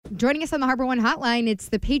Joining us on the Harbor One Hotline, it's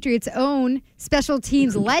the Patriots' own special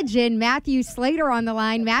teams legend, Matthew Slater, on the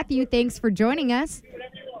line. Matthew, thanks for joining us.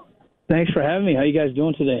 Thanks for having me. How you guys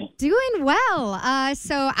doing today? Doing well.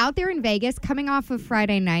 So out there in Vegas, coming off of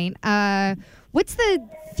Friday night, what's the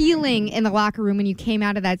feeling in the locker room when you came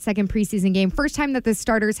out of that second preseason game? First time that the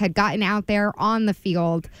starters had gotten out there on the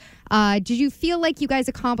field. Did you feel like you guys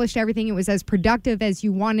accomplished everything? It was as productive as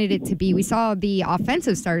you wanted it to be. We saw the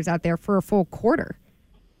offensive starters out there for a full quarter.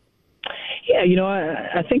 Yeah,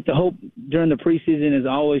 I think the hope during the preseason is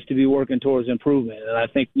always to be working towards improvement. And I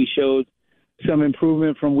think we showed some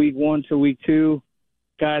improvement from week 1 to week 2.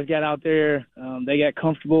 Guys got out there. They got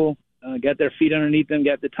comfortable, got their feet underneath them,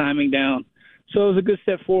 got the timing down. So it was a good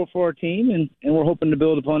step forward for our team, and we're hoping to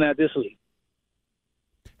build upon that this week.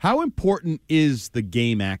 How important is the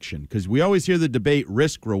game action? Because we always hear the debate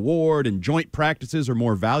risk-reward and joint practices are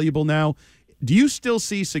more valuable now. Do you still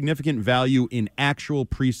see significant value in actual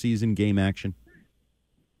preseason game action?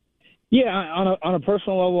 Yeah, on a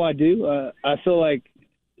personal level, I do. I feel like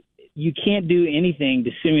you can't do anything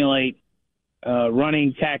to simulate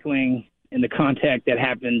running, tackling, and the contact that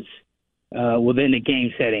happens within the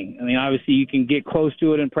game setting. I mean, obviously you can get close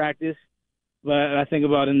to it in practice, but I think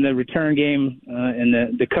about in the return game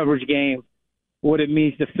and the coverage game, what it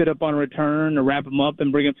means to fit up on return, to wrap them up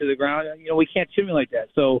and bring them to the ground. We can't simulate that.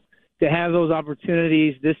 So to have those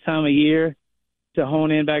opportunities this time of year to hone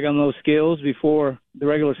in back on those skills before the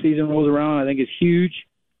regular season rolls around, I think is huge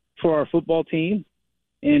for our football team.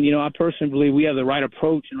 And, I personally believe we have the right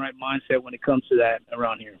approach and right mindset when it comes to that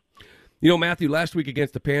around here. Matthew, last week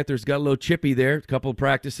against the Panthers, got a little chippy there, a couple of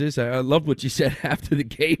practices. I loved what you said after the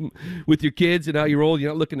game with your kids and how you're old.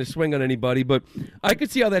 You're not looking to swing on anybody, but I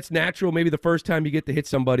could see how that's natural. Maybe the first time you get to hit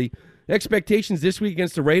somebody. Expectations this week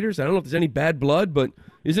against the Raiders, I don't know if there's any bad blood, but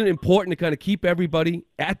isn't it important to kind of keep everybody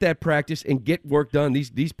at that practice and get work done?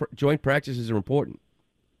 These joint practices are important.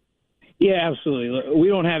 Yeah, absolutely. We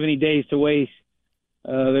don't have any days to waste.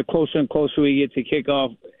 The closer and closer we get to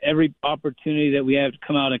kickoff, every opportunity that we have to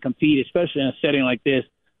come out and compete, especially in a setting like this,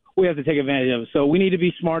 we have to take advantage of it. So we need to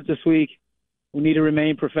be smart this week. We need to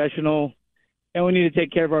remain professional, and we need to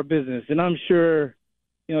take care of our business. And I'm sure,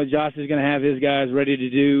 Josh is going to have his guys ready to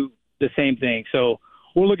do the same thing. So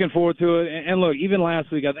we're looking forward to it. And look, even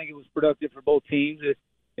last week, I think it was productive for both teams.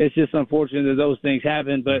 It's just unfortunate that those things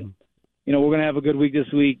happen. But, we're going to have a good week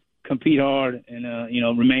this week, compete hard,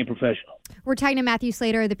 and, remain professional. We're talking to Matthew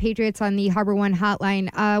Slater of the Patriots on the Harbor One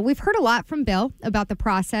Hotline. We've heard a lot from Bill about the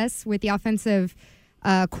process with the offensive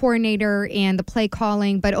coordinator and the play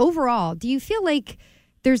calling. But overall, do you feel like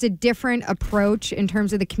there's a different approach in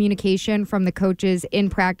terms of the communication from the coaches in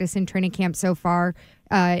practice and training camp so far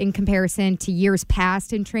in comparison to years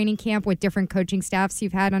past in training camp with different coaching staffs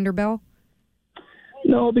you've had under Bill?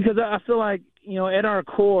 No, because I feel like, at our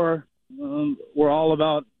core, we're all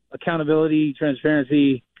about accountability,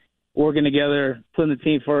 transparency, working together, putting the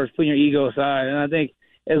team first, putting your ego aside. And I think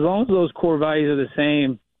as long as those core values are the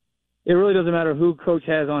same, it really doesn't matter who coach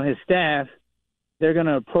has on his staff. They're going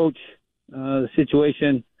to approach the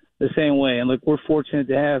situation the same way. And look, we're fortunate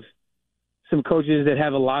to have some coaches that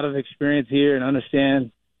have a lot of experience here and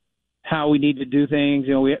understand how we need to do things.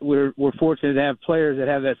 We're fortunate to have players that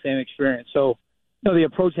have that same experience. So, the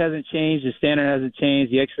approach hasn't changed, the standard hasn't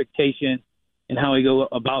changed, the expectation and how we go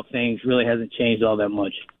about things really hasn't changed all that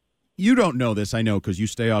much. You don't know this, I know, because you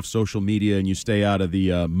stay off social media and you stay out of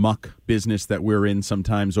the muck business that we're in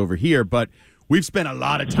sometimes over here, but we've spent a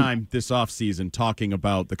lot of time this offseason talking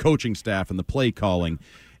about the coaching staff and the play calling.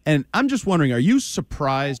 And I'm just wondering, are you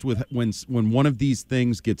surprised with when one of these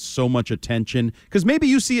things gets so much attention? Because maybe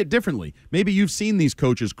you see it differently. Maybe you've seen these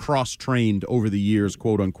coaches cross-trained over the years,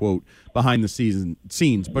 quote-unquote, behind the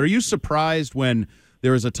scenes. But are you surprised when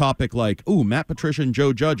there is a topic like, Matt Patricia and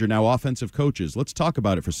Joe Judge are now offensive coaches? Let's talk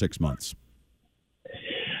about it for 6 months.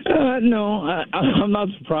 No, I'm not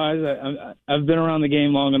surprised. I've been around the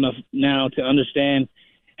game long enough now to understand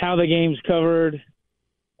how the game's covered,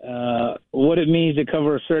 what it means to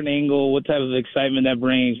cover a certain angle, what type of excitement that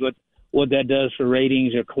brings, what that does for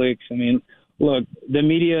ratings or clicks. I mean, look, the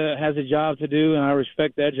media has a job to do, and I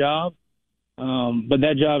respect that job, but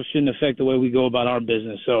that job shouldn't affect the way we go about our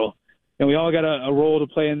business. So, and we all got a role to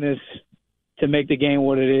play in this to make the game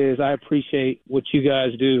what it is. I appreciate what you guys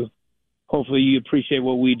do. Hopefully you appreciate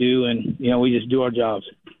what we do, and, we just do our jobs.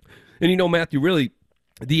 And, Matthew, really,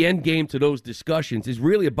 the end game to those discussions is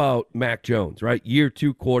really about Mac Jones, right? Year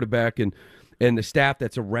 2 quarterback and the staff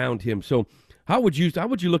that's around him. So how would you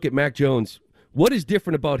look at Mac Jones? What is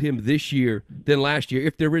different about him this year than last year,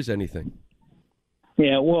 if there is anything?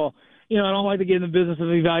 Yeah, well, I don't like to get in the business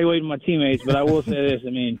of evaluating my teammates, but I will say this.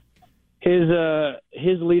 I mean,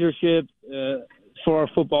 his leadership for our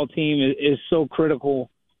football team is so critical.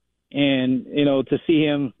 And, to see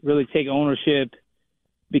him really take ownership,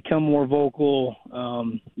 become more vocal,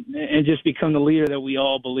 and just become the leader that we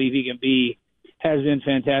all believe he can be has been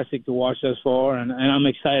fantastic to watch thus far. And I'm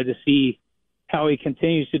excited to see how he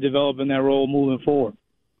continues to develop in that role moving forward.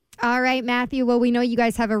 All right, Matthew. Well, we know you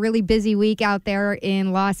guys have a really busy week out there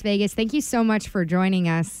in Las Vegas. Thank you so much for joining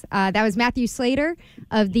us. That was Matthew Slater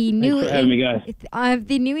of the Thanks for having me, guys. Of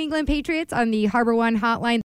the New England Patriots on the Harbor One Hotline.